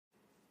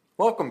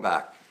Welcome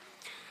back.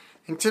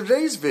 In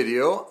today's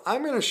video,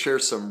 I'm going to share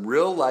some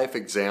real-life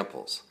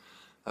examples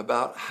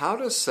about how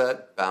to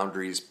set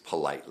boundaries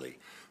politely.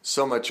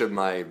 So much of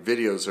my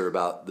videos are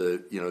about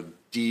the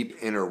deep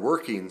inner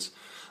workings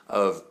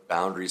of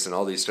boundaries and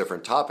all these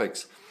different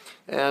topics.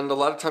 And a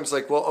lot of times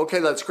like, well, okay,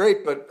 that's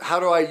great, but how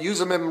do I use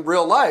them in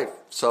real life?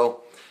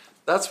 So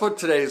that's what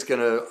today is going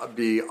to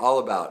be all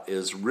about,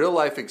 is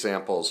real-life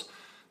examples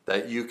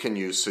that you can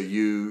use so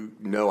you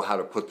know how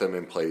to put them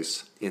in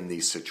place in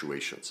these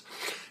situations.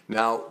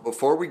 Now,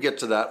 before we get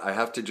to that, I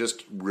have to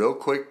just real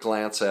quick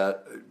glance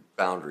at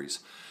boundaries.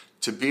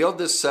 To be able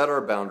to set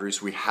our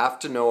boundaries, we have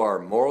to know our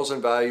morals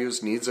and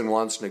values, needs and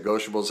wants,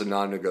 negotiables and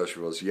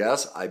non-negotiables.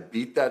 Yes, I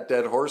beat that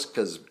dead horse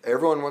because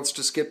everyone wants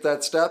to skip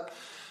that step.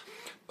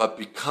 But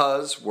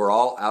because we're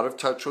all out of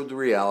touch with the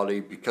reality,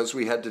 because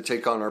we had to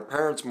take on our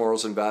parents'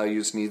 morals and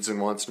values, needs and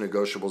wants,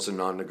 negotiables and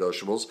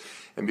non-negotiables,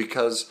 and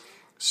because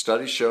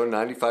studies show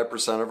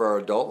 95% of our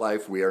adult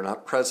life, we are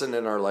not present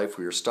in our life,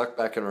 we are stuck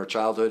back in our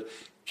childhood,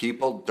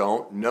 people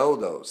don't know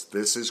those.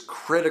 This is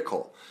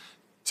critical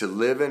to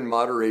live in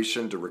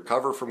moderation, to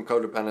recover from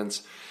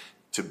codependence,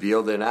 to be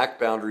able to enact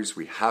boundaries.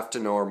 We have to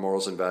know our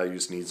morals and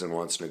values, needs and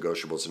wants,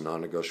 negotiables and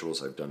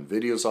non-negotiables. I've done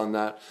videos on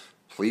that.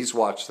 Please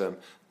watch them.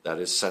 That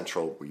is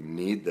central. We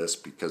need this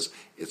because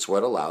it's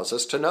what allows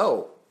us to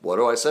know, what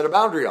do I set a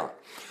boundary on?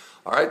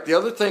 All right, the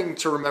other thing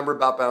to remember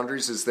about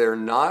boundaries is they're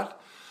not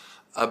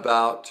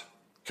about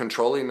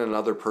controlling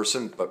another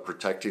person, but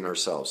protecting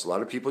ourselves. A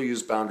lot of people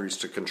use boundaries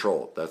to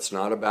control. That's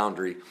not a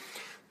boundary.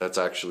 That's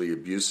actually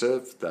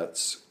abusive.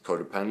 That's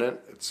codependent.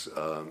 It's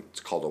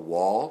called a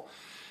wall.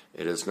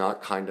 It is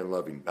not kind and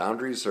loving.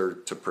 Boundaries are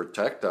to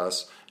protect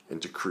us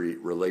and to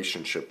create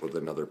relationship with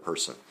another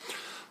person.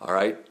 All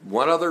right.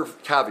 One other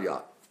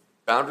caveat.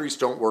 Boundaries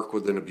don't work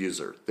with an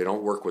abuser. They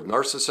don't work with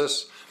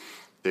narcissists.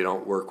 They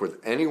don't work with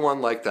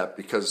anyone like that,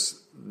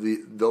 because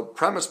the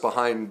premise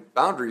behind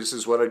boundaries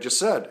is what I just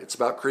said. It's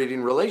about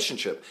creating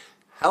relationship,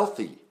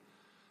 healthy,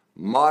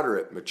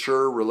 moderate,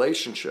 mature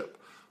relationship.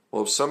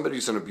 Well, if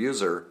somebody's an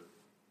abuser,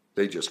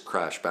 they just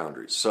crash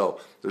boundaries. So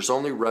there's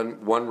only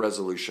one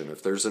resolution.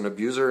 If there's an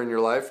abuser in your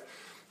life,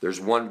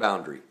 there's one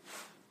boundary: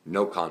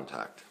 no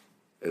contact.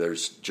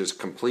 There's just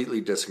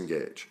completely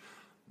disengage.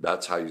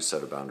 That's how you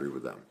set a boundary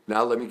with them.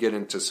 Now let me get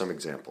into some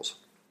examples.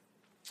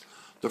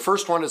 The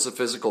first one is a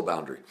physical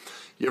boundary.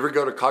 You ever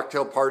go to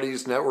cocktail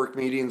parties, network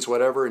meetings,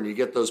 whatever, and you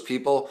get those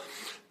people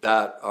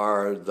that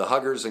are the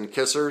huggers and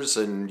kissers,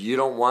 and you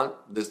don't want,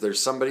 there's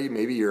somebody,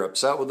 maybe you're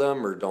upset with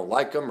them or don't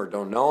like them or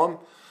don't know them,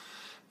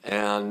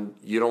 and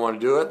you don't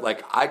want to do it.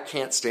 Like, I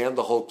can't stand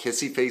the whole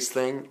kissy face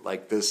thing,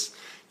 like this,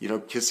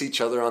 kiss each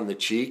other on the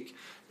cheek.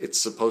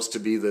 It's supposed to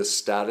be this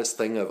status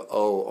thing of,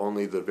 oh,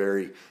 only the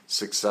very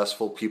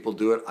successful people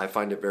do it. I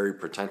find it very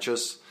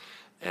pretentious.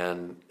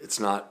 And it's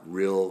not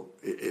real,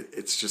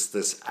 it's just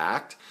this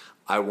act.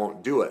 I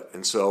won't do it.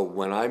 And so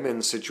when I'm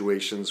in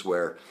situations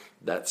where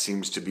that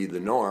seems to be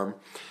the norm,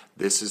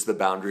 this is the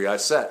boundary I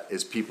set.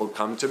 Is people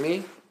come to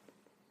me,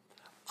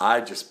 I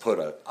just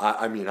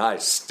I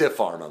stiff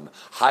arm them.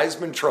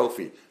 Heisman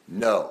Trophy,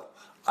 no.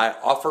 I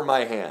offer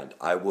my hand.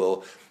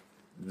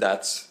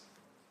 That's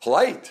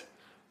polite.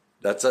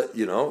 That's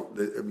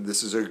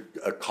this is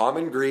a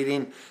common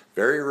greeting,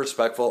 very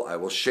respectful. I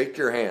will shake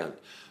your hand,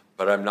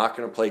 but I'm not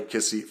going to play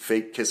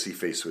fake kissy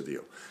face with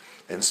you.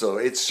 And so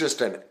it's just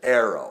an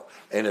arrow.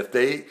 And if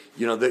they,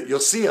 you'll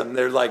see them,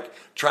 they're like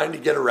trying to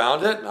get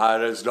around it. And I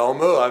just don't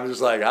move. I'm just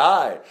like,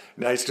 hi,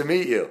 nice to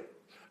meet you.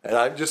 And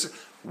I'm just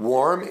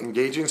warm,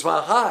 engaging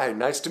smile. Hi,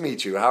 nice to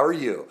meet you. How are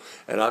you?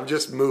 And I'm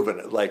just moving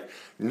it like,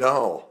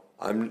 no,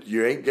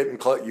 you ain't getting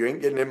close. You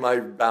ain't getting in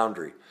my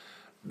boundary.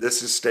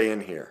 This is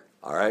staying here.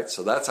 All right.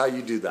 So that's how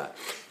you do that.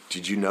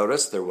 Did you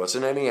notice there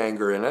wasn't any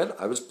anger in it?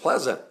 I was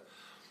pleasant.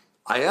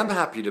 I am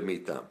happy to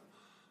meet them,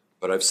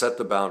 but I've set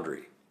the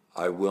boundary.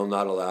 I will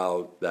not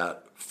allow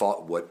that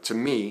fault, what to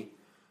me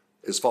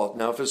is fault.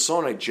 Now, if it's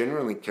someone I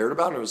genuinely cared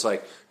about and it was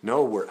like,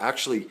 no, we're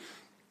actually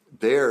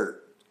there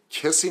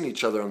kissing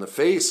each other on the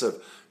face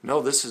of,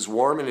 no, this is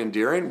warm and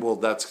endearing,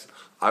 well,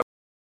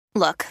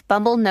 Look,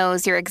 Bumble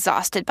knows you're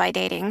exhausted by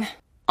dating.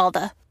 All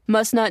the,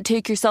 must not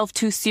take yourself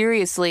too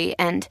seriously,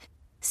 and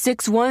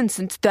 6'1"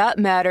 since that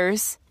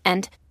matters.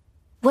 And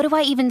what do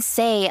I even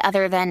say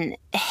other than,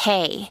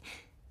 hey?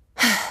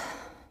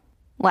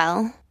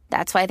 Well,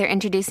 that's why they're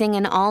introducing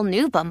an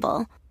all-new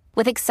Bumble,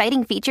 with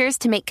exciting features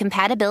to make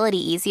compatibility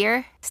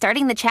easier,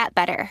 starting the chat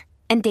better,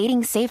 and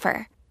dating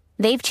safer.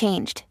 They've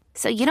changed,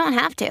 so you don't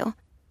have to.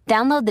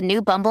 Download the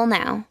new Bumble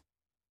now.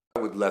 I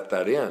would let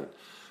that in.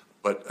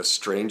 But a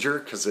stranger,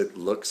 because it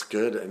looks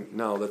good, and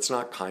no, that's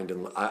not kind.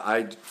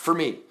 And for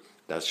me,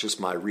 that's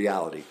just my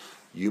reality.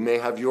 You may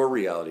have your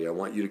reality. I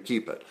want you to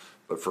keep it.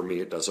 But for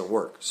me, it doesn't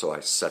work. So I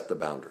set the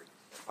boundary.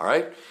 All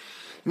right?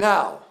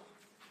 Now,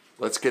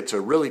 let's get to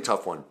a really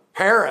tough one.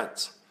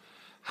 Parents.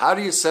 How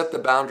do you set the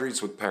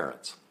boundaries with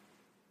parents?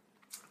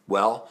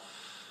 Well,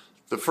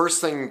 the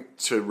first thing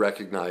to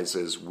recognize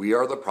is we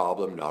are the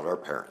problem, not our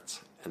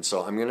parents. And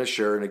so I'm going to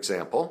share an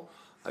example.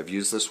 I've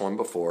used this one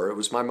before. It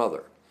was my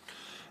mother.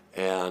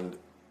 And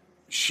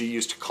she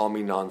used to call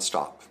me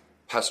nonstop,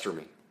 pester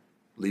me,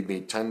 leave me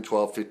 10,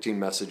 12, 15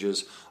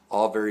 messages,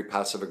 all very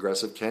passive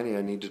aggressive. Kenny,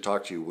 I need to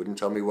talk to you. Wouldn't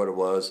tell me what it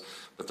was,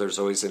 but there's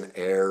always an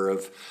air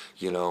of,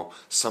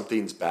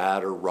 something's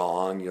bad or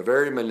wrong,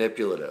 very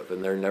manipulative.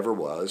 And there never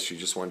was. She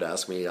just wanted to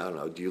ask me, I don't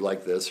know, do you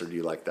like this or do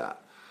you like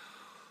that?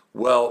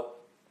 Well,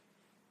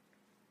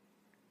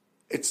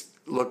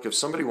 look, if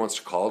somebody wants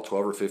to call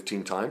 12 or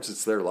 15 times,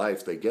 it's their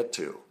life, they get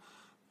to.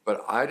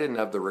 But I didn't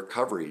have the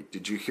recovery.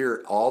 Did you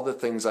hear all the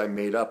things I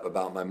made up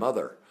about my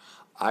mother?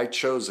 I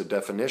chose a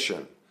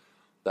definition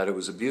that it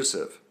was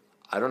abusive.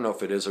 I don't know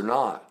if it is or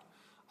not.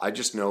 I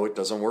just know it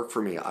doesn't work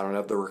for me. I don't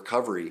have the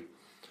recovery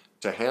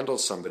to handle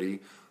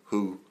somebody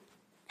who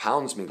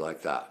pounds me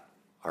like that.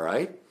 All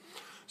right?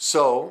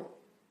 So,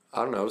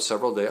 I don't know,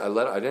 several days,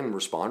 I didn't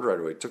respond right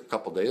away. It took a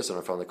couple days, and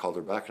I finally called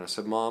her back, and I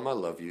said, Mom, I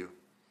love you.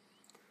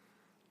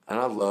 And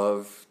I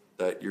love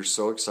that you're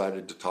so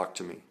excited to talk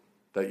to me,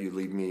 that you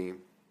leave me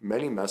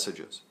many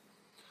messages.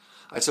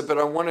 I said, but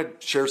I want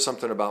to share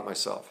something about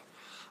myself.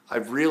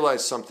 I've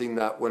realized something,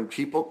 that when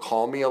people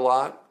call me a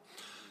lot,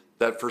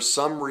 that for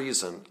some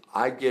reason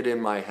I get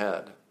in my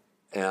head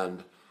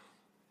and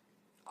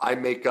I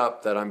make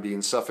up that I'm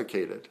being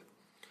suffocated.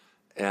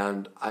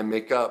 And I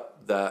make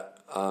up that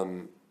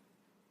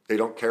they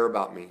don't care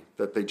about me,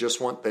 that they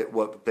just want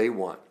what they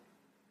want.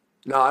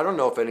 Now, I don't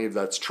know if any of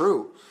that's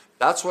true.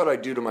 That's what I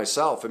do to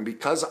myself. And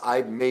because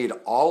I've made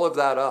all of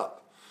that up,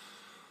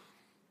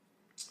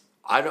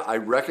 I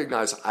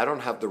recognize I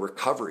don't have the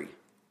recovery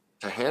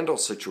to handle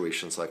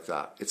situations like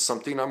that. It's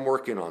something I'm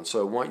working on.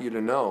 So I want you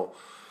to know,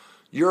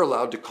 you're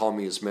allowed to call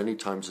me as many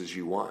times as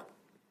you want.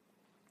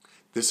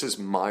 This is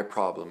my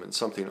problem and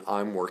something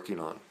I'm working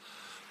on.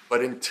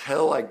 But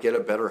until I get a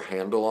better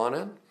handle on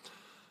it,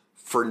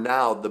 for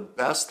now, the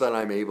best that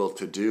I'm able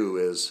to do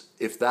is,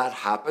 if that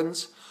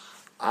happens,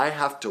 I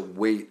have to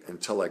wait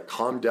until I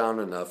calm down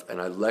enough and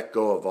I let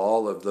go of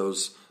all of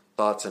those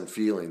thoughts and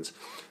feelings,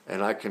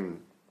 and I can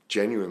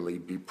genuinely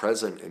be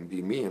present and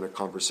be me in a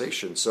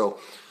conversation. So,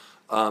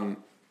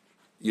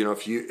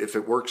 if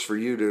it works for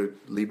you to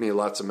leave me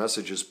lots of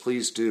messages,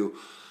 please do.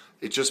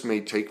 It just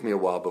may take me a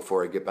while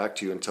before I get back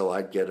to you until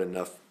I get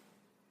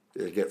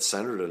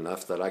centered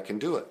enough that I can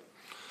do it.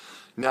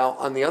 Now,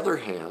 on the other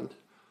hand,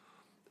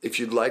 if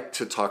you'd like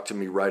to talk to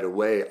me right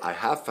away, I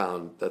have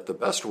found that the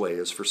best way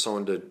is for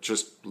someone to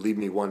just leave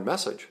me one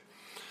message.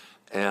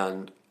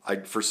 And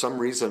for some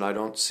reason, I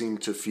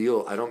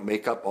don't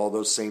make up all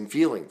those same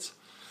feelings.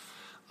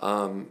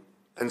 And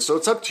so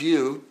it's up to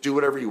you. Do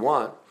whatever you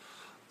want.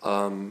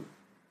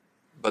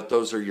 But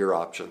those are your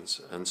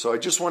options. And so I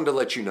just wanted to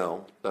let you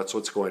know that's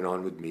what's going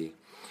on with me.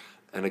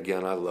 And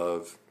again, I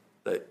love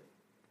that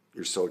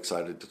you're so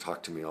excited to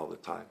talk to me all the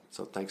time.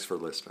 So thanks for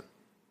listening.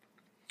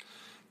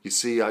 You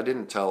see, I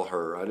didn't tell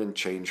her. I didn't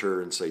change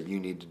her and say, you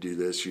need to do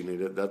this, you need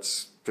it.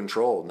 That's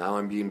control. Now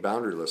I'm being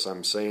boundaryless.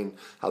 I'm saying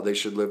how they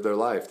should live their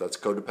life. That's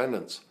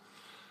codependence.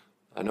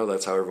 I know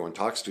that's how everyone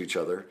talks to each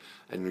other.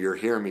 And you're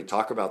hearing me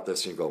talk about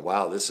this and you go,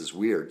 wow, this is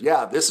weird.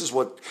 Yeah, this is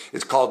what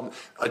is called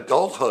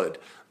adulthood,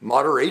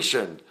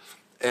 moderation,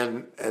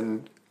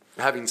 and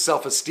having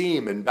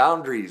self-esteem and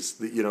boundaries,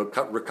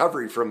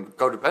 recovery from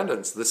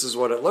codependence. This is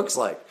what it looks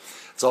like.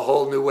 It's a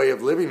whole new way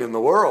of living in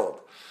the world.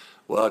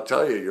 Well, I'll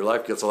tell you, your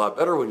life gets a lot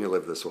better when you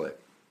live this way.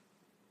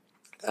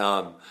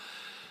 But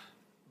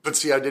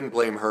see, I didn't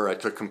blame her. I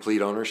took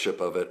complete ownership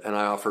of it, and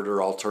I offered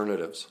her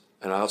alternatives.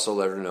 And I also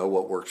let her know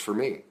what worked for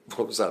me. It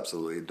was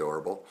absolutely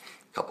adorable.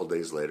 A couple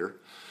days later,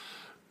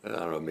 I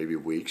don't know, maybe a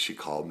week, she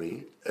called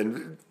me,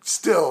 and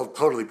still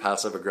totally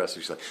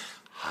passive-aggressive. She's like,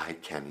 hi,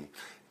 Kenny,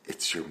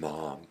 it's your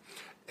mom,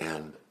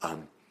 and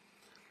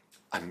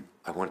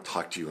I want to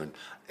talk to you,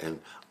 and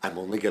I'm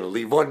only going to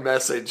leave one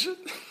message.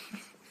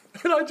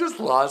 And I just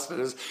lost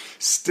it.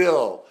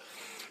 Still,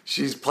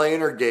 she's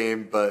playing her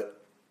game,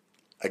 but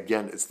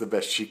again, it's the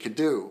best she could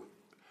do.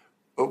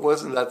 But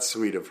wasn't that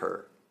sweet of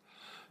her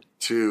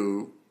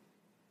to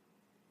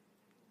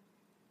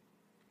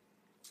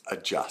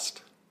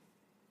adjust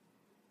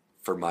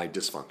for my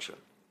dysfunction?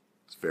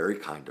 It's very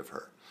kind of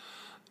her.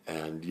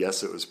 And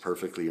yes, it was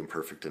perfectly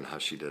imperfect in how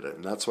she did it.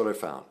 And that's what I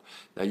found.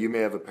 Now, you may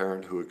have a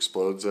parent who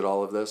explodes at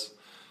all of this.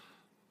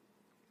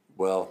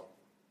 Well,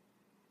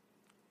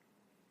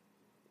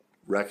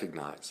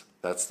 recognize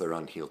that's their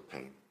unhealed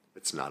pain.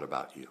 It's not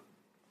about you.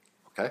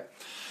 Okay?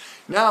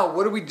 Now,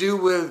 what do we do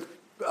with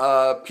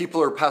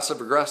people who are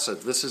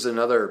passive-aggressive? This is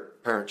another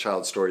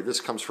parent-child story. This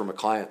comes from a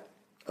client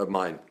of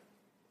mine.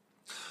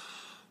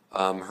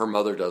 Her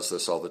mother does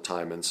this all the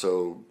time, and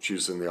so she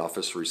was in the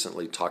office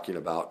recently talking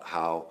about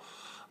how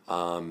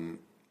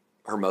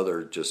her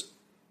mother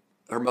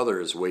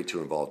is way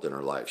too involved in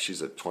her life.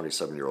 She's a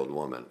 27-year-old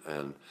woman,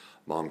 and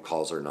mom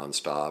calls her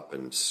nonstop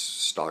and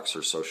stalks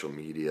her social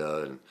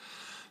media. And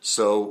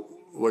so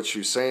what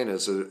she's saying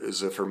is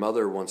if her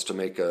mother wants to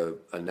make a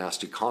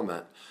nasty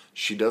comment,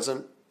 she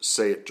doesn't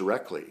say it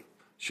directly.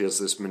 She has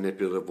this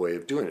manipulative way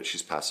of doing it.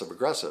 She's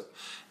passive-aggressive.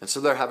 And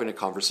so they're having a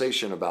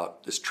conversation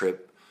about this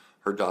trip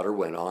her daughter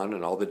went on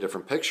and all the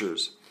different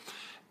pictures.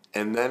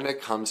 And then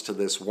it comes to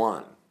this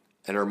one.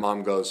 And her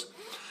mom goes,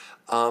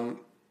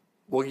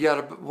 Well,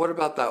 yeah, but what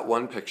about that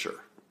one picture?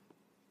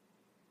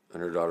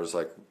 And her daughter's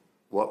like,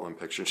 what one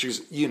picture? And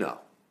she's,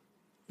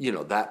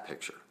 that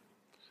picture.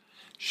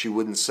 She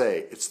wouldn't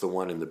say it's the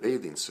one in the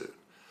bathing suit.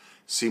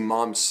 See,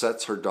 mom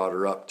sets her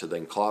daughter up to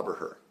then clobber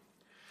her.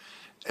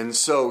 And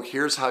so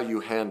here's how you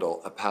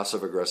handle a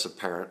passive-aggressive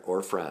parent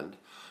or friend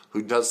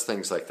who does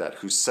things like that,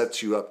 who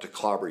sets you up to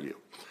clobber you.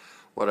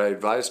 What I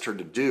advised her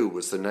to do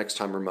was the next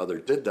time her mother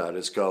did that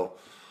is go,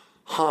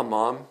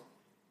 Mom,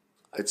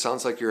 it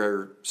sounds like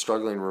you're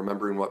struggling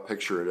remembering what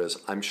picture it is.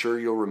 I'm sure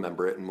you'll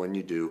remember it, and when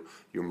you do,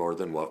 you're more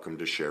than welcome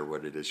to share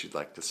what it is you'd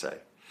like to say.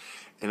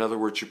 In other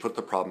words, you put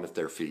the problem at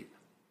their feet.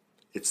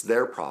 It's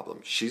their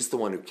problem. She's the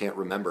one who can't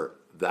remember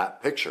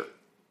that picture.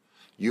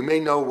 You may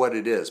know what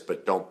it is,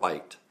 but don't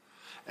bite.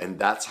 And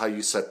that's how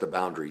you set the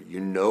boundary. You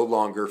no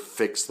longer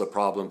fix the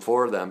problem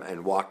for them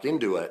and walk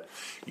into it.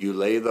 You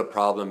lay the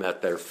problem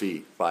at their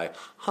feet by,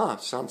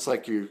 sounds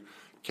like you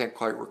can't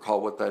quite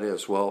recall what that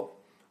is. Well,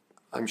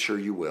 I'm sure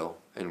you will.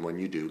 And when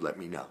you do, let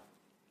me know.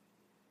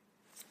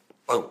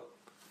 Boom.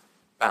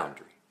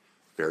 Boundary.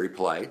 Very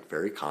polite,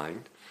 very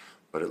kind,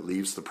 but it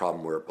leaves the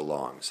problem where it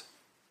belongs.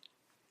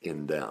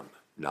 In them,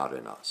 not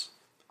in us.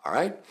 All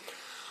right?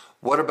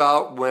 What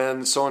about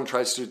when someone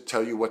tries to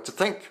tell you what to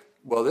think?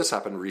 Well, this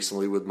happened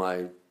recently with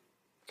my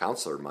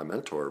counselor, my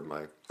mentor,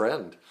 my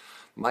friend,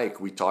 Mike.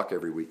 We talk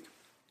every week.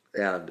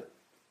 And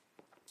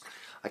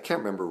I can't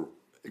remember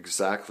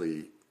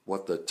exactly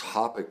what the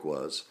topic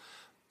was,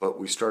 but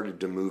we started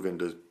to move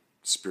into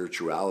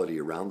spirituality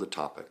around the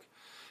topic.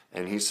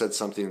 And he said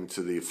something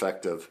to the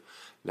effect of,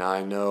 now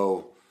I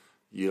know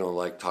you don't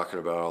like talking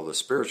about all the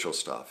spiritual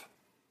stuff.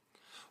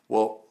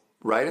 Well,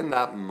 right in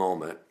that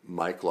moment,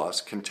 Mike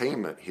lost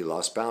containment. He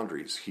lost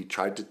boundaries. He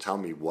tried to tell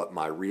me what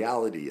my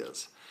reality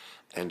is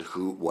and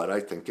what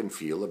I think and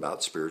feel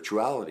about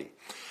spirituality.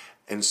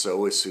 And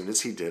so as soon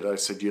as he did, I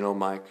said,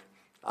 Mike,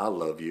 I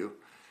love you.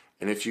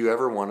 And if you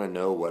ever want to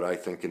know what I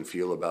think and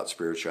feel about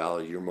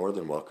spirituality, you're more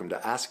than welcome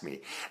to ask me.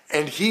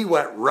 And he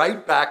went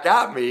right back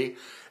at me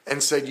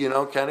and said,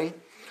 Kenny,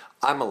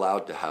 I'm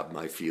allowed to have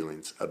my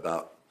feelings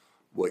about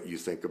what you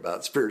think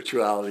about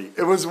spirituality.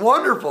 It was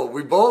wonderful.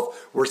 We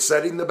both were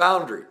setting the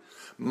boundary.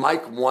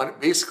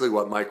 Basically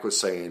what Mike was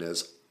saying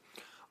is,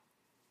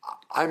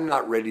 I'm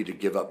not ready to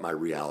give up my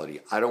reality.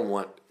 I don't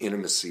want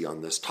intimacy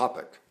on this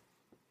topic.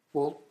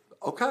 Well,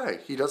 okay,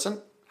 he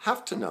doesn't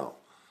have to know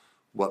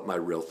what my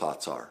real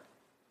thoughts are.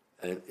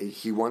 And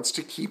he wants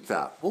to keep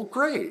that. Well,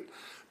 great.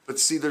 But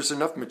see, there's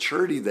enough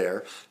maturity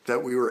there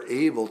that we were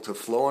able to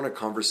flow in a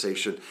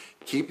conversation,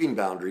 keeping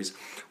boundaries.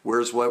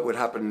 Whereas what would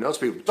happen to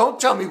most people, don't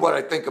tell me what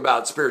I think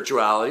about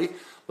spirituality.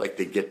 Like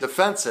they get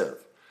defensive,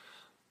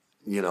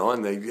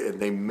 and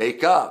they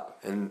make up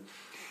and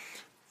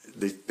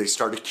they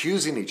start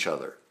accusing each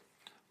other.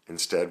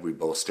 Instead, we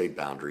both stayed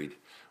boundaried.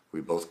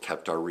 We both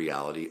kept our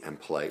reality and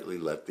politely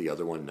let the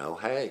other one know,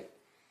 hey,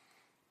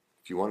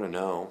 if you want to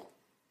know,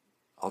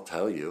 I'll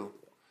tell you.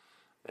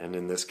 And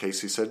in this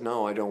case, he said,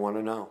 no, I don't want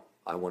to know.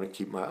 I want to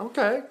keep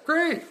okay,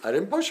 great. I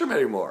didn't push him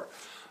anymore.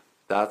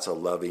 That's a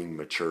loving,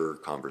 mature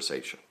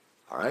conversation.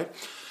 All right?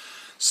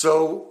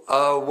 So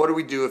what do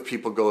we do if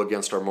people go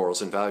against our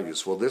morals and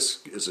values? Well,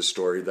 this is a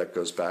story that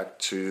goes back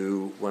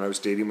to when I was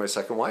dating my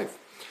second wife.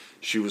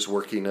 She was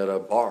working at a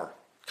bar,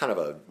 kind of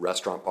a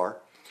restaurant bar.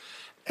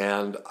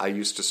 And I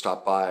used to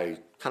stop by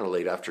kind of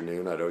late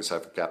afternoon. I'd always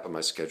have a gap in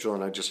my schedule,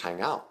 and I'd just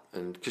hang out.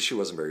 And because she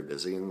wasn't very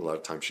busy, and a lot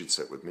of times she'd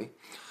sit with me.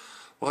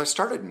 Well, I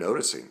started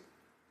noticing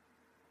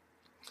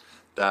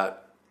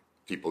that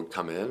people would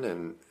come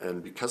in,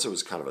 and because it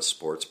was kind of a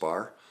sports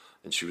bar,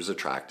 and she was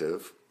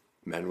attractive,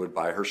 men would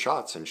buy her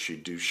shots, and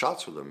she'd do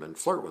shots with them and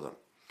flirt with them.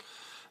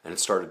 And it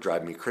started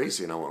driving me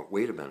crazy, and I went,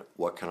 wait a minute,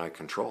 what can I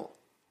control?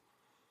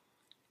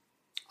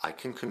 I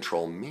can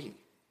control me.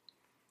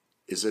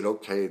 Is it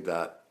okay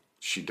that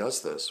she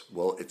does this?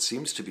 Well, it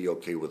seems to be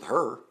okay with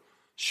her.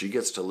 She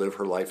gets to live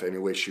her life any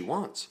way she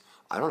wants.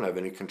 I don't have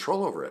any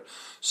control over it.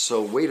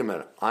 So wait a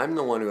minute. I'm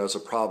the one who has a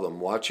problem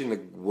watching the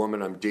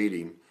woman I'm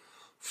dating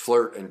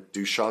flirt and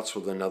do shots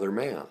with another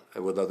man,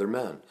 with other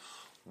men.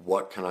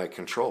 What can I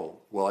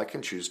control? Well, I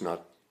can choose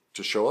not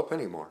to show up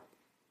anymore.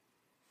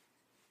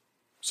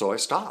 So I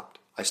stopped.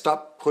 I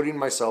stopped putting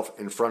myself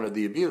in front of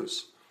the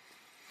abuse.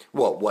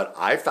 Well, what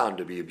I found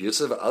to be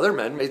abusive, other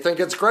men may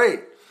think it's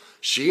great.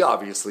 She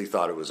obviously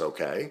thought it was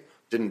okay.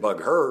 Didn't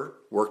bug her.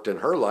 Worked in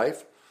her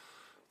life.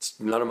 It's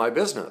none of my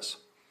business.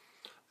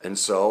 And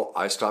so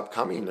I stopped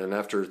coming. And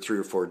after 3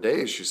 or 4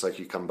 days, she's like,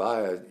 you come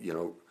by,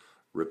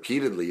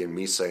 repeatedly, and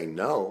me saying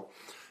no.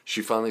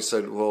 She finally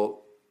said,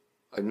 well,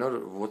 I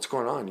noticed, what's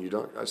going on?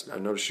 I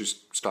noticed you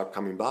stopped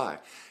coming by.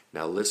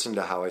 Now listen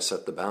to how I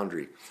set the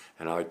boundary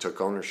and how I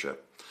took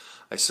ownership.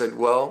 I said,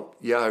 well,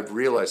 yeah, I've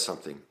realized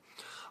something.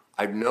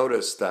 I've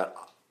noticed that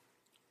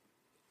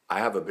I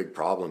have a big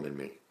problem in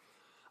me.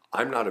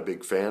 I'm not a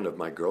big fan of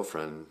my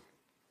girlfriend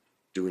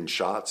doing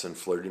shots and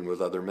flirting with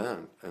other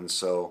men. And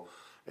so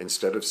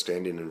instead of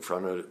standing in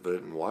front of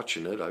it and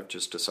watching it, I've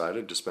just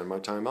decided to spend my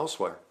time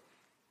elsewhere.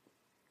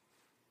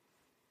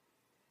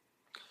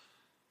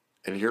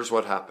 And here's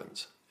what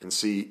happens. And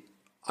see,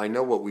 I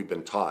know what we've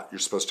been taught. You're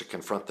supposed to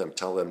confront them,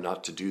 tell them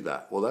not to do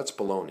that. Well, that's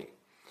baloney.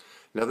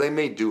 Now, they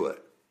may do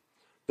it.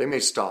 They may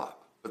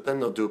stop, but then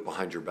they'll do it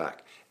behind your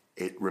back.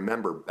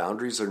 Remember,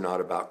 boundaries are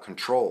not about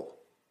control.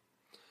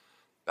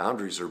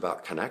 Boundaries are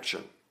about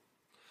connection.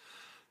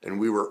 And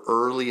we were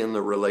early in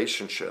the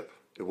relationship.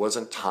 It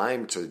wasn't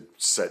time to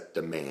set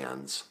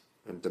demands,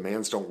 and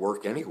demands don't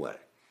work anyway.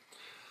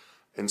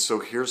 And so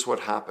here's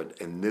what happened,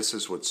 and this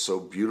is what's so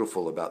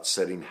beautiful about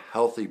setting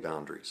healthy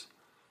boundaries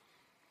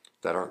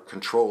that aren't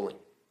controlling.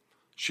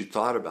 She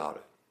thought about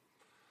it,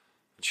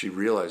 and she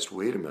realized,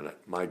 wait a minute,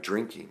 my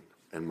drinking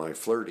and my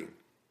flirting,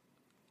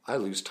 I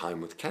lose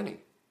time with Kenny.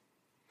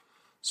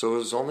 So it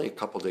was only a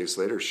couple days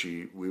later,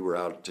 we were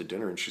out to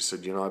dinner, and she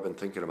said, I've been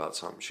thinking about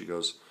something. She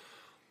goes,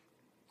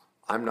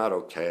 I'm not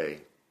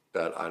okay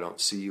that I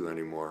don't see you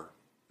anymore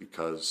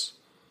because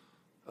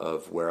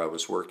of where I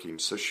was working.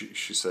 So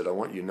she said, I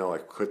want you to know I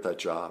quit that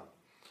job,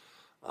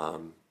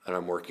 and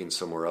I'm working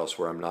somewhere else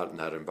where I'm not in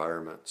that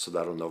environment. So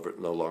that'll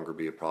no longer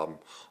be a problem.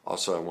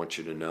 Also, I want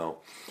you to know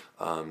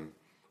I'm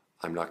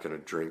not going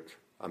to drink.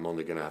 I'm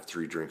only going to have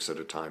 3 drinks at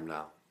a time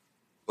now.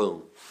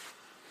 Boom.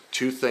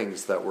 2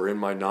 things that were in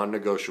my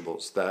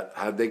non-negotiables that,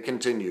 had they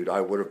continued,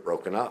 I would have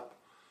broken up.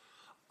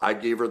 I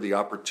gave her the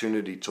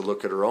opportunity to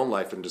look at her own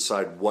life and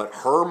decide what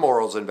her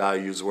morals and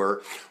values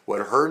were,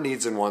 what her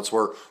needs and wants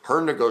were,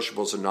 her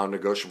negotiables and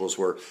non-negotiables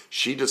were.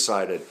 She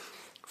decided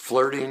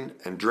flirting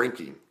and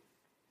drinking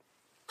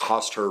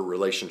cost her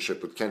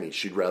relationship with Kenny.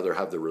 She'd rather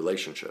have the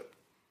relationship.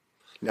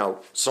 Now,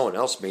 someone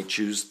else may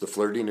choose the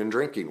flirting and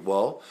drinking.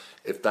 Well,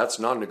 if that's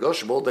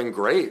non-negotiable, then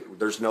great.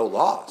 There's no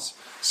loss.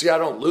 See, I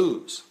don't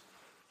lose.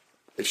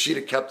 If she'd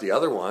have kept the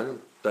other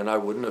one, then I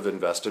wouldn't have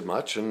invested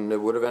much, and it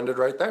would have ended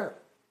right there.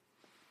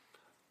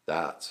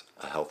 That's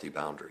a healthy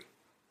boundary.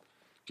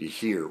 Do you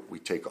hear? We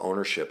take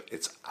ownership.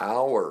 It's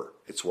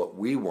what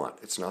we want.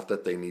 It's not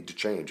that they need to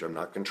change. I'm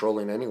not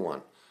controlling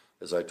anyone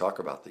as I talk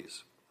about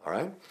these. All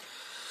right?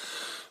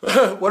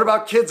 What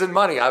about kids and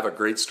money? I have a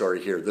great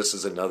story here. This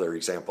is another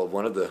example.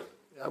 I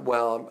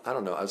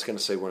don't know. I was going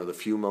to say one of the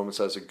few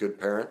moments I was a good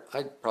parent.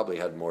 I probably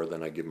had more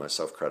than I give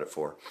myself credit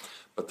for.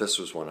 But this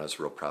was one I was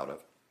real proud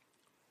of.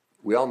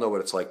 We all know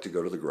what it's like to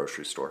go to the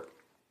grocery store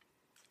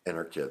and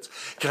our kids.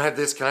 Can I have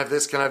this? Can I have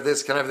this? Can I have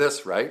this? Can I have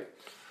this? Right?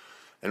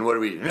 And what do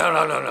we do?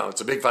 No.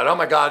 It's a big fight. Oh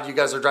my God, you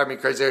guys are driving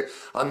me crazy.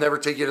 I'll never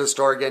take you to the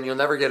store again. You'll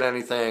never get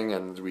anything.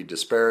 And we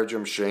disparage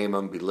them, shame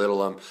them,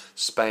 belittle them,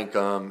 spank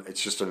them.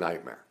 It's just a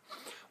nightmare.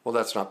 Well,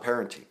 that's not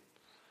parenting.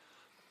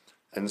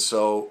 And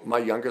so my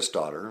youngest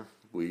daughter,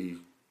 we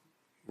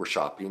were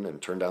shopping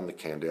and turned down the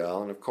candy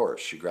aisle. And of course,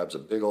 she grabs a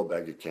big old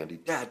bag of candy.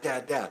 Dad,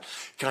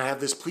 can I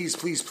have this? Please,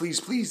 please, please,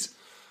 please.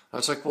 I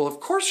was like, well, of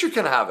course you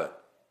can have it.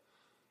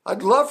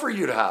 I'd love for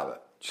you to have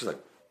it. She's like,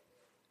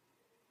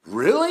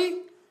 really?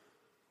 I'm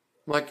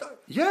like,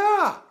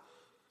 yeah.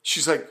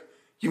 She's like,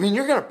 you mean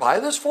you're going to buy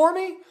this for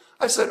me?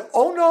 I said,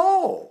 oh,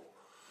 no.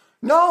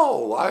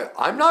 No,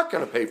 I'm not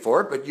going to pay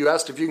for it, but you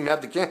asked if you can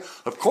have the candy.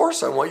 Of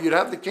course I want you to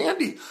have the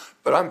candy,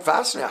 but I'm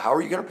fascinated. How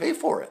are you going to pay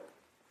for it?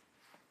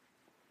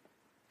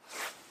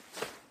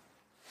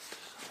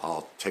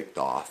 All ticked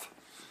off,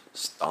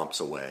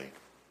 stomps away.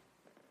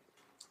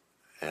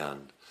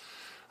 And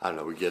I don't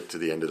know, we get to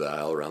the end of the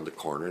aisle around the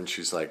corner, and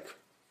she's like,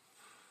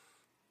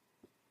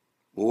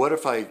 well, what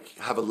if I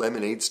have a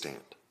lemonade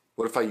stand?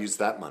 What if I use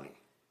that money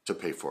to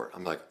pay for it?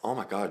 I'm like, oh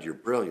my God, you're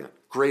brilliant.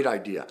 Great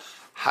idea.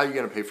 How are you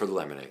going to pay for the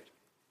lemonade?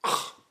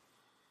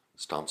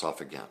 Stomps off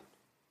again.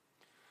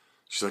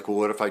 She's like, well,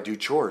 what if I do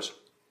chores?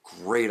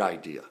 Great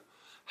idea.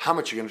 How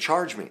much are you going to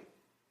charge me?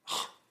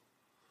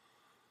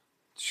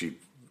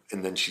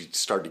 And then she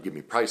started to give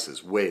me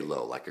prices way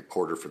low, like a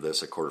quarter for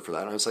this, a quarter for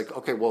that. And I was like,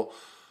 okay, well,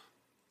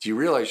 do you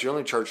realize you're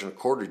only charging a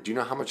quarter? Do you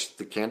know how much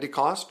the candy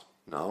cost?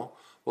 No.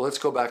 Well, let's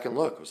go back and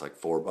look. It was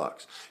like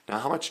 $4. Now,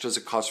 how much does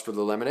it cost for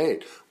the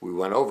lemonade? We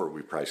went over.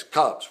 We priced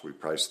cups. We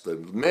priced the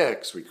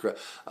mix.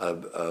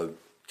 A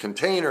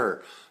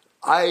container,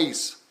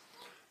 ice.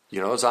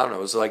 It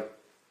was like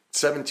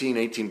 $17,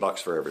 $18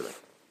 for everything.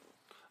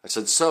 I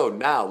said, so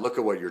now look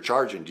at what you're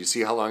charging. Do you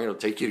see how long it'll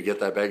take you to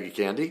get that bag of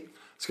candy?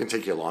 It's going to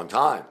take you a long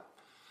time.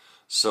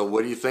 So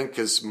what do you think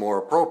is more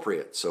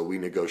appropriate? So we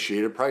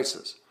negotiated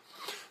prices.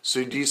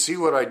 So do you see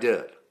what I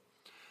did?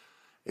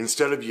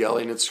 Instead of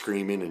yelling and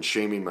screaming and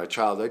shaming my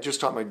child, I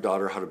just taught my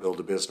daughter how to build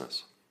a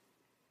business.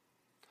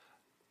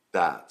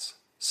 That's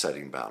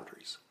setting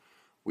boundaries.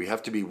 We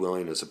have to be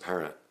willing as a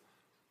parent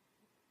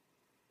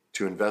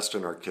to invest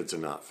in our kids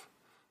enough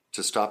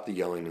to stop the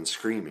yelling and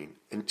screaming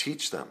and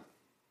teach them.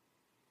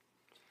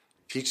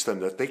 Teach them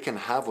that they can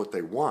have what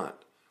they want,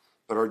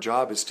 but our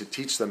job is to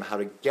teach them how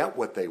to get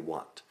what they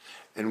want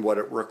and what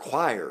it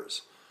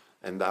requires.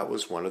 And that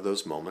was one of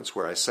those moments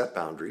where I set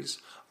boundaries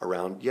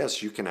around,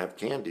 yes, you can have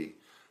candy,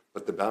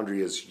 but the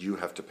boundary is you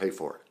have to pay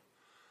for it.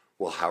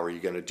 Well, how are you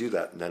going to do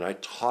that? And then I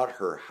taught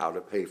her how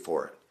to pay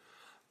for it.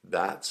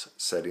 That's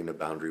setting a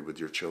boundary with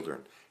your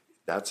children.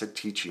 That's a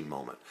teaching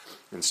moment.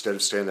 Instead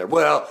of standing there,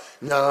 well,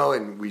 no,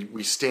 and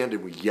we stand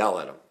and we yell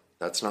at them.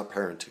 That's not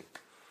parenting.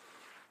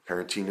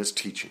 Parenting is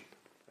teaching.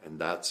 And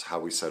that's how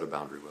we set a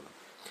boundary with them.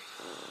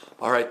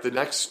 All right, the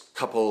next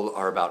couple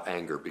are about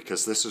anger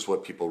because this is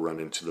what people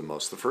run into the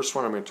most. The first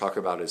one I'm going to talk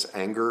about is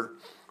anger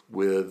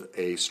with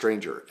a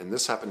stranger, and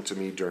this happened to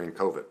me during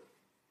COVID.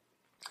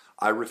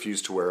 I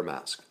refused to wear a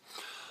mask.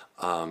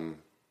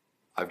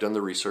 I've done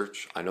the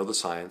research. I know the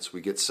science.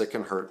 We get sick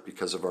and hurt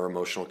because of our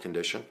emotional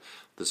condition.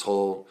 This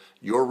whole,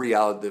 your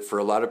reality, for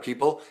a lot of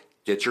people,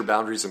 get your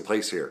boundaries in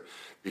place here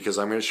because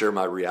I'm going to share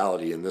my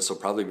reality, and this will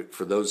probably,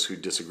 for those who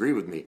disagree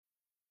with me.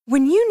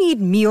 When you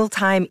need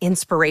mealtime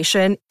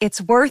inspiration,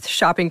 it's worth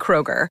shopping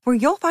Kroger, where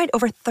you'll find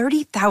over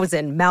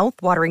 30,000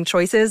 mouth-watering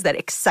choices that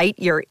excite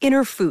your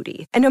inner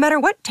foodie. And no matter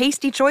what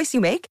tasty choice you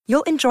make,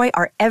 you'll enjoy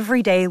our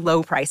everyday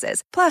low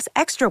prices, plus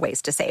extra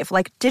ways to save,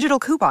 like digital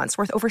coupons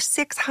worth over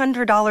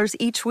 $600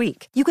 each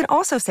week. You can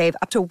also save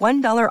up to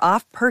 $1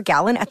 off per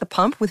gallon at the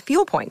pump with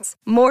fuel points.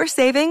 More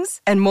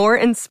savings and more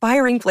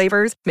inspiring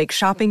flavors make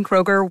shopping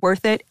Kroger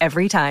worth it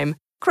every time.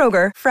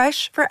 Kroger,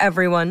 fresh for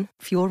everyone.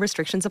 Fuel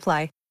restrictions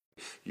apply.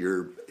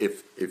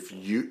 If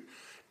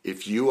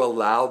you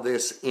allow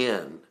this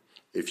in,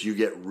 if you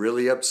get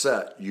really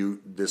upset,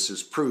 this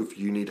is proof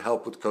you need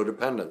help with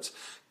codependence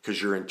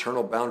because your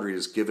internal boundary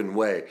is given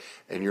way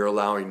and you're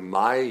allowing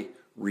my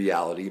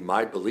reality,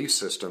 my belief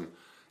system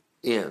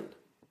in.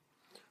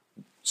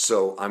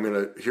 So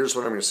here's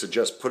what I'm going to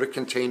suggest. Put a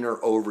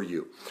container over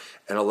you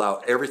and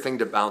allow everything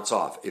to bounce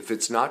off. If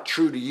it's not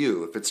true to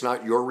you, if it's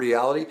not your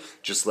reality,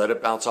 just let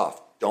it bounce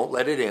off. Don't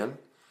let it in.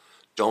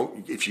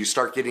 If you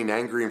start getting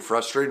angry and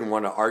frustrated and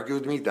want to argue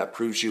with me, that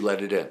proves you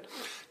let it in.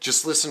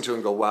 Just listen to it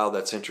and go, wow,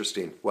 that's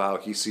interesting. Wow,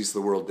 he sees the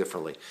world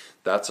differently.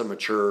 That's a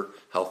mature,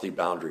 healthy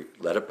boundary.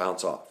 Let it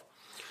bounce off.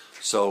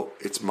 So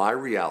it's my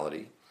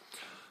reality,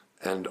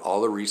 and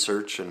all the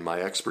research and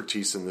my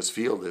expertise in this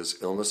field is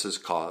illness is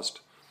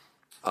caused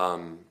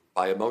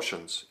by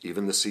emotions.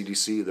 Even the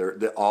CDC,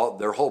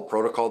 their whole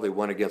protocol, they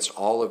went against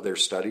all of their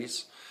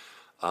studies.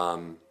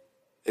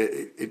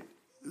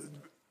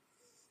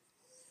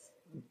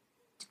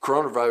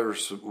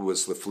 Coronavirus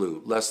was the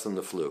flu, less than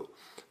the flu.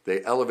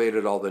 They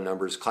elevated all the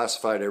numbers,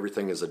 classified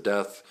everything as a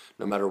death,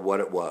 no matter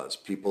what it was.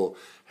 People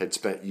had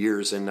spent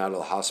years in and out of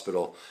the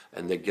hospital,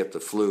 and they get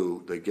the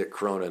flu, they get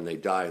corona, and they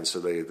die, and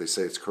so they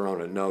say it's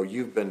corona. No,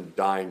 you've been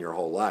dying your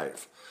whole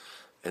life,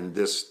 and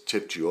this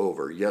tipped you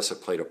over. Yes,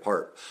 it played a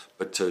part,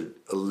 but to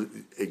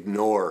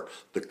ignore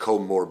the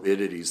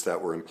comorbidities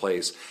that were in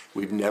place,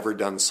 we've never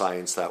done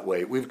science that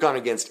way. We've gone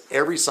against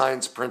every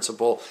science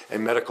principle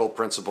and medical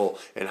principle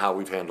in how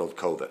we've handled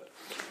COVID.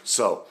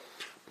 So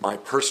my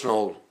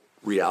personal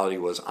reality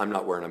was I'm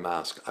not wearing a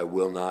mask. I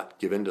will not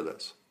give in to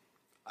this.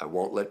 I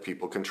won't let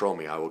people control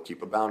me. I will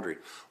keep a boundary.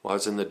 Well, I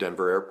was in the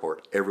Denver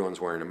airport.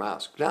 Everyone's wearing a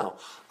mask. Now,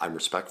 I'm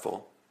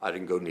respectful. I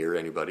didn't go near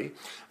anybody.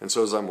 And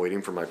so as I'm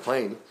waiting for my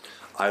plane,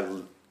 I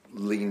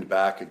leaned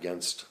back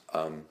against,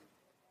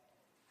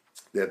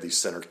 they have these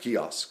center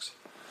kiosks,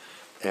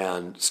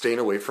 and staying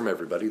away from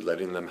everybody,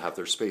 letting them have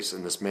their space.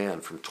 And this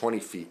man from 20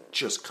 feet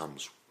just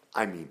comes,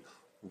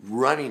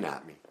 running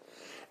at me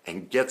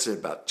and gets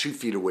about 2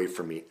 feet away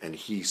from me, and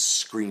he's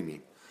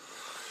screaming,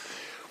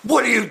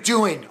 "What are you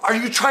doing? Are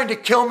you trying to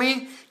kill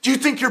me? Do you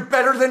think you're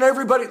better than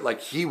everybody?"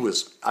 Like he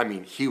was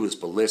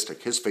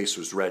ballistic. His face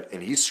was red,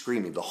 and he's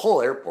screaming. The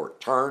whole airport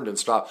turned and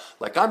stopped.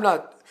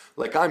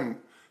 I'm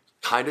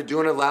kind of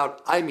doing it loud.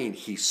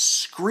 He's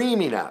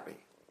screaming at me.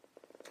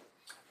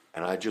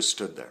 And I just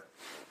stood there.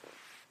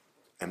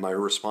 And my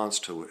response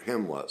to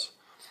him was,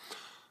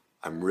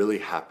 "I'm really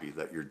happy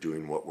that you're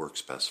doing what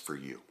works best for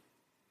you."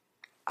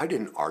 I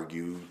didn't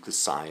argue the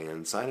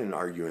science. I didn't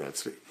argue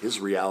it. His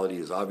reality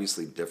is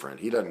obviously different.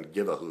 He doesn't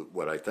give a hoot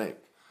what I think.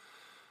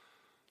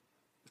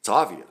 It's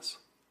obvious.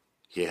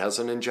 He has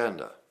an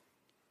agenda.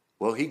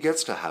 Well, he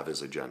gets to have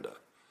his agenda.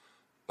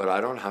 But I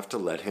don't have to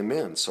let him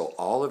in. So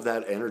all of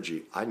that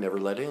energy, I never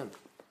let in.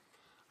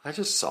 I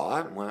just saw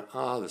it and went,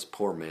 oh, this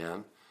poor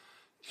man.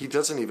 He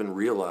doesn't even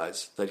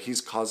realize that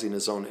he's causing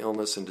his own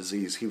illness and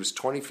disease. He was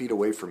 20 feet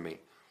away from me.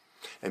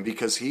 And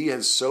because he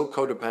is so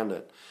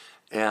codependent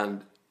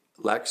and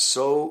lacks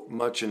so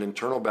much in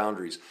internal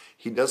boundaries,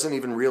 he doesn't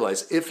even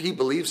realize, if he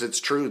believes it's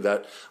true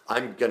that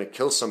I'm going to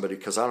kill somebody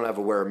because I don't have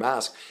to wear a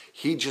mask,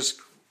 he just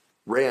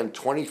ran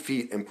 20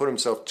 feet and put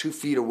himself 2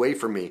 feet away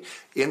from me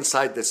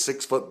inside the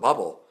 6-foot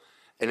bubble,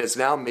 and is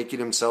now making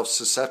himself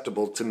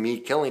susceptible to me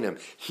killing him.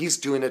 He's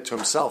doing it to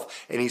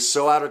himself, and he's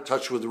so out of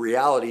touch with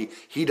reality,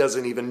 he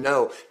doesn't even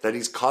know that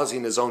he's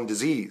causing his own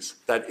disease.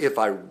 That if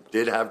I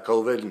did have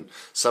COVID and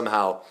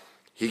somehow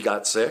he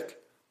got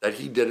sick, that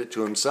he did it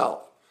to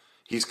himself.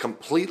 He's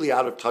completely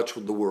out of touch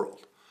with the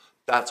world.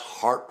 That's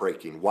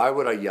heartbreaking. Why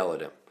would I yell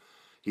at him?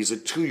 He's a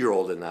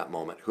 2-year-old in that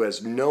moment who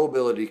has no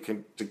ability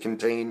to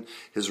contain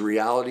his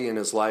reality in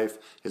his life,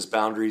 his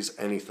boundaries,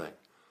 anything.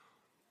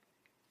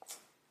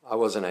 I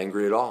wasn't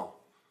angry at all,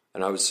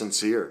 and I was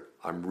sincere.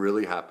 I'm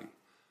really happy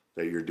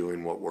that you're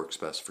doing what works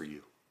best for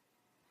you.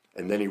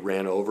 And then he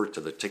ran over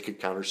to the ticket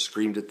counter,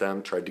 screamed at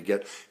them, tried to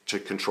get to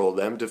control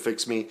them to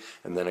fix me,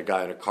 and then a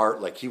guy in a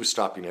cart, like he was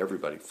stopping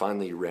everybody.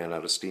 Finally, he ran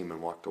out of steam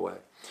and walked away.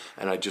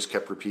 And I just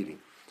kept repeating,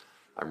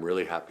 I'm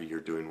really happy you're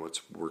doing what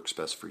works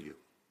best for you.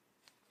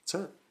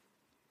 That's it.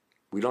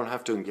 We don't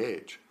have to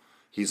engage.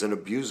 He's an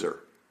abuser.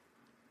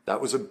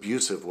 That was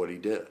abusive what he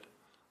did.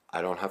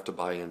 I don't have to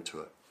buy into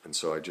it. And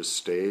so I just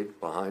stayed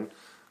behind.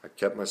 I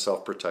kept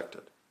myself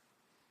protected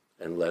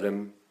and let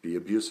him be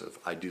abusive.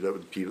 I do that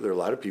with people. There are a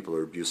lot of people who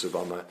are abusive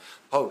on my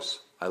posts.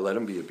 I let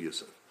them be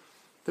abusive.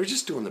 They're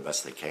just doing the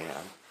best they can.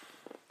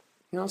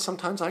 You know,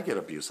 sometimes I get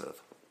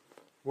abusive.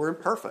 We're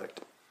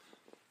imperfect.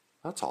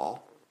 That's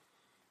all.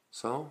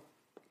 So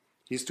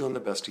he's doing the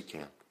best he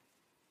can.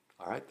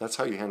 All right? That's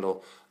how you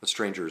handle a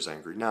stranger who's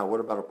angry. Now, what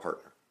about a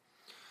partner?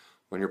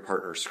 When your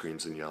partner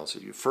screams and yells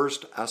at you,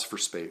 first, ask for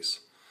space.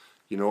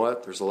 You know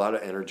what? There's a lot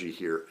of energy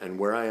here. And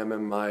where I am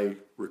in my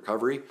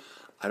recovery,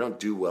 I don't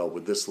do well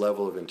with this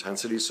level of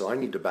intensity, so I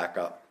need to back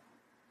up.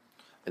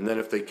 And then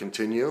if they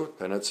continue,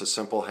 then it's a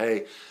simple,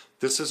 hey,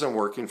 this isn't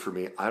working for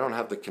me. I don't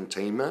have the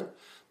containment.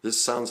 This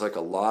sounds like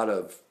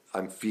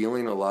I'm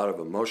feeling a lot of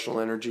emotional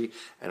energy,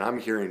 and I'm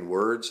hearing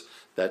words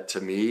that to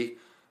me,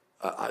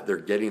 they're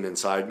getting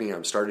inside me.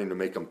 I'm starting to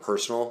make them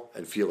personal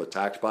and feel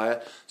attacked by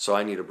it. So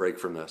I need a break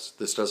from this.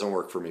 This doesn't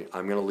work for me.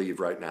 I'm going to leave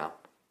right now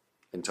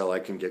until I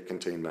can get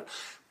containment.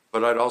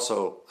 But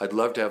I'd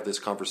love to have this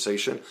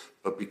conversation,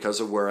 but because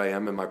of where I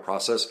am in my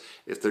process,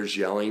 if there's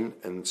yelling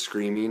and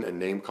screaming and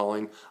name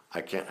calling,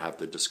 I can't have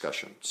the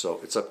discussion. So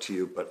it's up to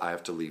you, but I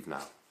have to leave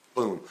now.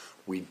 Boom.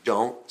 We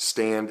don't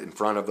stand in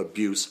front of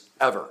abuse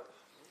ever.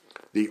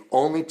 The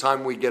only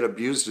time we get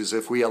abused is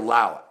if we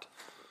allow it.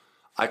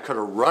 I could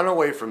have run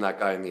away from that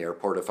guy in the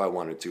airport if I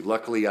wanted to.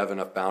 Luckily, I have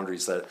enough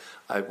boundaries that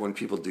when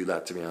people do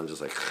that to me, I'm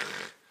just like,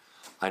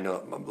 I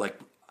know,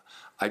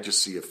 I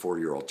just see a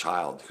 4-year-old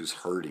child who's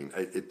hurting.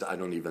 It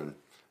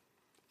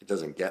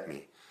doesn't get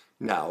me.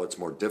 Now, it's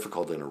more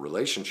difficult in a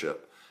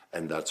relationship,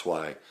 and that's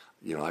why,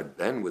 I've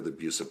been with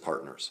abusive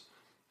partners,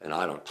 and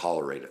I don't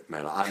tolerate it.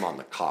 Man, I'm on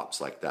the cops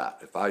like that.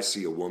 If I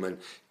see a woman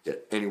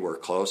get anywhere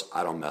close,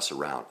 I don't mess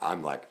around.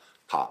 I'm like,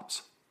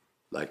 cops.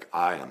 Like,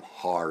 I am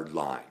hard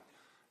line.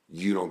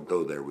 You don't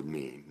go there with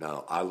me.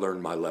 No, I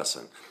learned my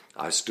lesson.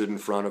 I stood in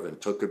front of and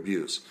took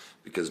abuse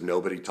because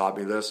nobody taught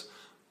me this.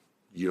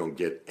 You don't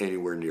get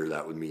anywhere near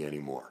that with me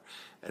anymore.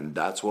 And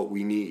that's what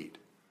we need.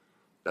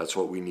 That's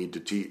what we need to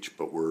teach,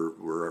 but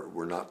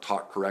we're not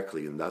taught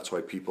correctly, and that's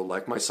why people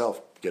like myself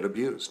get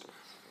abused.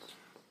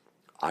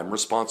 I'm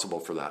responsible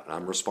for that, and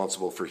I'm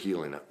responsible for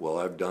healing it. Well,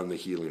 I've done the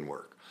healing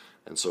work.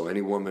 And so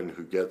any woman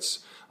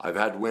I've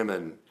had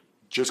women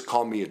just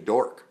call me a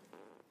dork.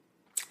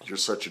 You're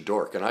such a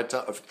dork. And I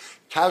tell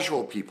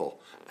casual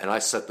people, and I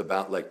set the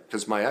bound,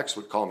 because my ex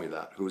would call me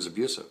that, who was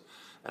abusive.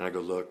 And I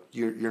go, look,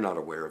 you're not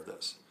aware of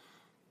this.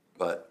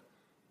 But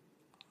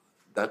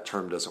that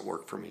term doesn't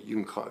work for me.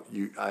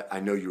 I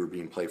know you were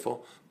being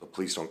playful, but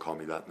please don't call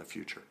me that in the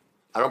future.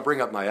 I don't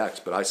bring up my ex,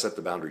 but I set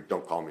the boundary.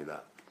 Don't call me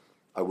that.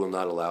 I will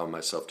not allow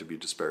myself to be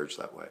disparaged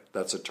that way.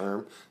 That's a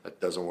term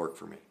that doesn't work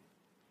for me.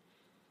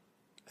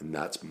 And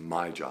that's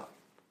my job.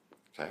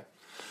 Okay?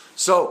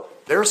 So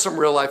there are some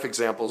real life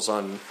examples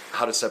on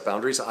how to set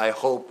boundaries. I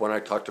hope when I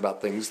talked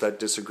about things that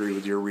disagree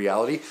with your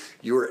reality,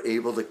 you were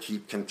able to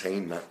keep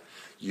containment.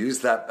 Use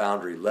that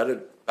boundary. Let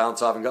it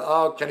bounce off and go,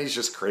 oh, Kenny's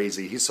just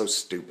crazy. He's so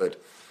stupid.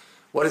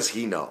 What does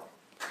he know?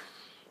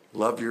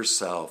 Love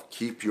yourself.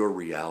 Keep your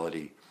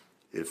reality.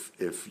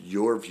 If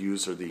your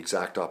views are the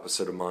exact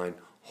opposite of mine,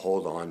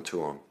 hold on to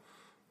them.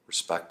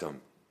 Respect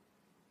them.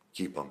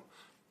 Keep them.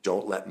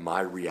 Don't let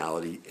my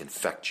reality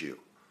infect you.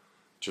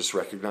 Just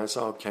recognize,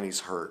 oh,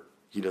 Kenny's hurt.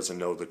 He doesn't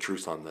know the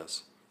truth on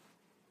this.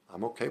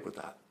 I'm okay with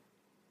that.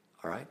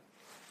 All right?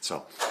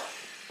 So,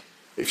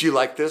 if you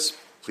like this,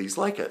 please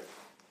like it.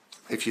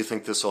 If you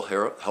think this will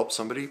help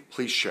somebody,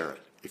 please share it.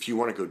 If you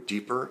want to go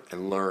deeper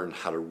and learn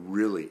how to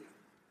really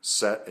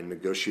set and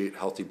negotiate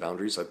healthy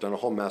boundaries, I've done a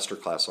whole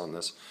masterclass on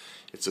this.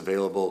 It's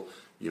available,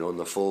 in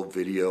the full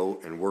video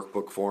and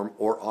workbook form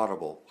or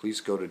Audible.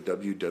 Please go to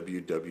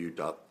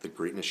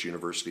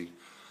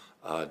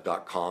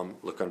www.thegreatnessuniversity.com.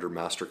 Look under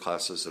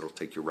masterclasses. It'll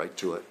take you right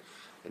to it,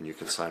 and you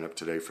can sign up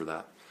today for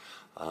that.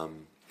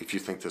 If you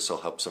think this will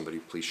help somebody,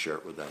 please share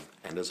it with them.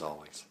 And as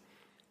always,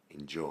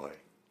 enjoy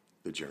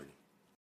the journey.